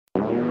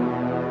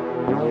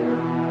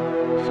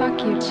Fuck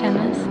you,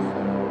 Chennis.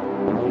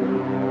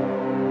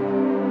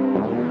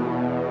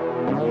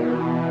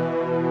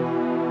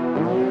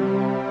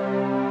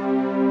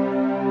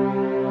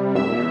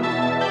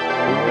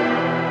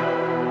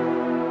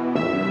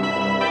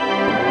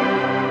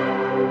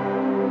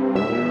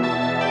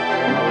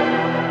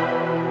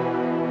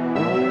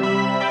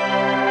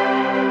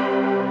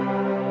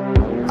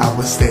 I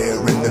was there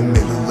in the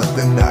middle of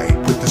the night,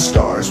 with the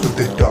stars, with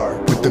the dark,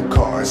 with the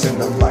cars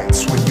and the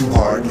lights. When you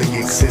hardly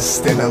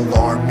exist, an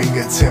alarming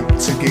attempt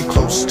to get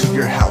close to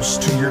your house,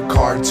 to your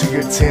car, to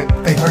your tent.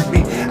 They heard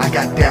me, I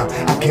got down,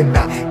 I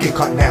cannot get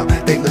caught now.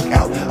 They look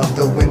out of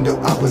the window,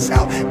 I was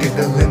out, did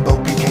the limbo,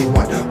 became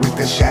one with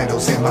the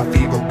shadows, and my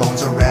feeble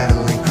bones are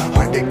rattling.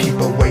 Hard to keep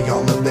away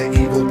all of the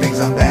evil things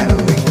I'm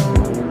battling.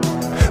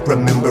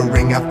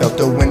 Remembering I felt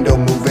the window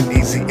moving,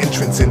 easy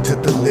entrance into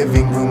the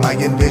living room. I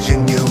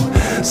envision you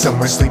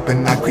somewhere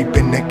sleeping, I creep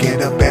in to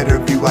get a better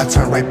view. I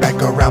turn right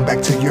back around,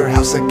 back to your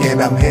house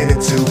again, I'm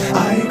headed to.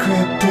 I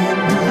crept in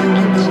through the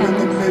window in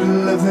the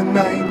middle of the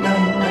night.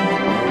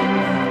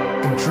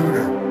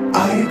 Intruder.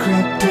 I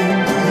crept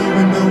in through the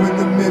window in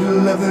the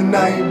middle of the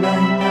night.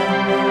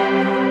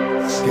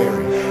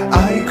 Scary.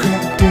 I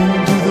crept in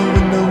through the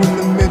window in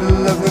the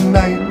middle of the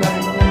night.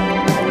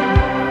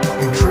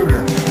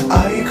 Intruder. I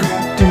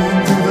crept in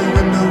through the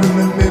window in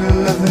the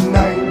middle of the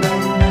night.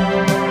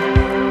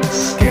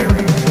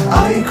 Scary.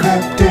 I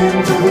crept in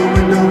through the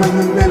window in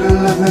the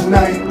middle of the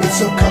night. It's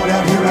so cold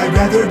out here, I'd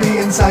rather be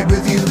inside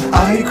with you.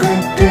 I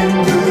crept in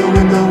through the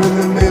window in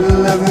the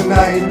middle of the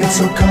night. It's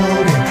so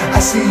cold and I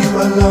see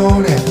you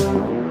alone, and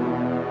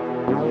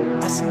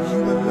I see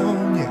you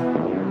alone, yeah.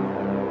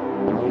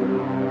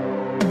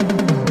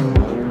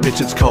 Bitch,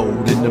 it's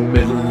cold in the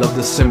middle of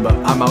December.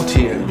 I'm out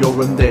here,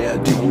 you're in there.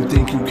 Do you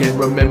think you can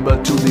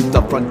remember to leave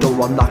the front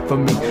door unlocked for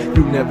me?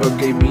 You never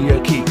gave me a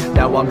key.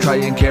 Now I'm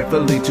trying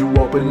carefully to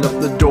open up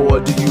the door.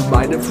 Do you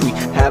mind if we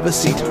have a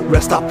seat?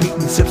 Rest our feet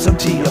and sip some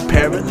tea.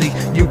 Apparently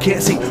you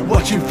can't see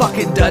what you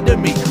fucking done to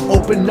me.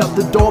 Open up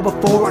the door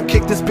before I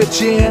kick this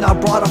bitch in. I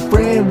brought a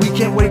friend, we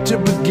can't wait to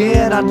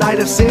begin our night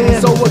of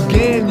sin. So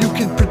again, you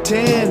can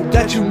pretend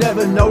that you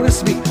never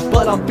noticed me,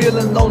 but I'm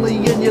feeling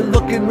lonely and you're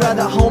looking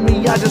rather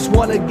homey. I just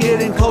wanna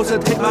get in closer,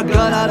 take my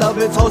gun out of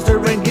its holster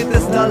and get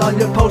this nut on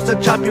your poster.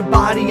 Chop your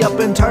body up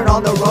and turn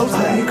on the roaster.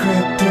 I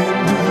crept in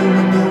through the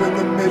window in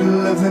the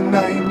middle of the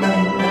night.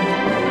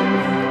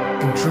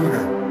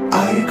 Intruder. I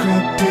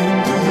crept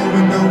in through the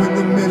window in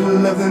the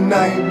middle of the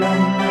night.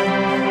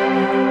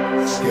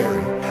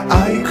 Scary.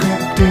 I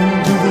crept in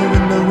through the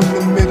window in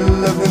the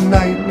middle of the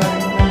night.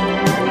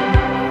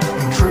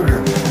 Intruder.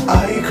 I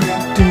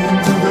crept in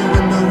through the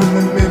window in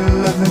the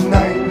middle of the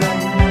night.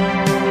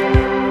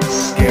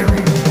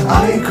 Scary.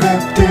 I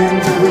crept in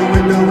through the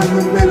window in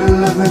the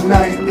middle of the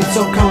night. It's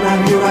so cold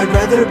out here, I'd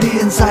rather be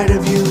inside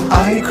of you.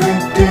 I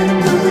crept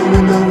in through the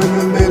window in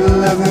the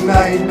middle of the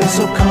night. It's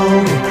so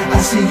cold and I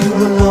see you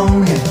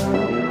alone, and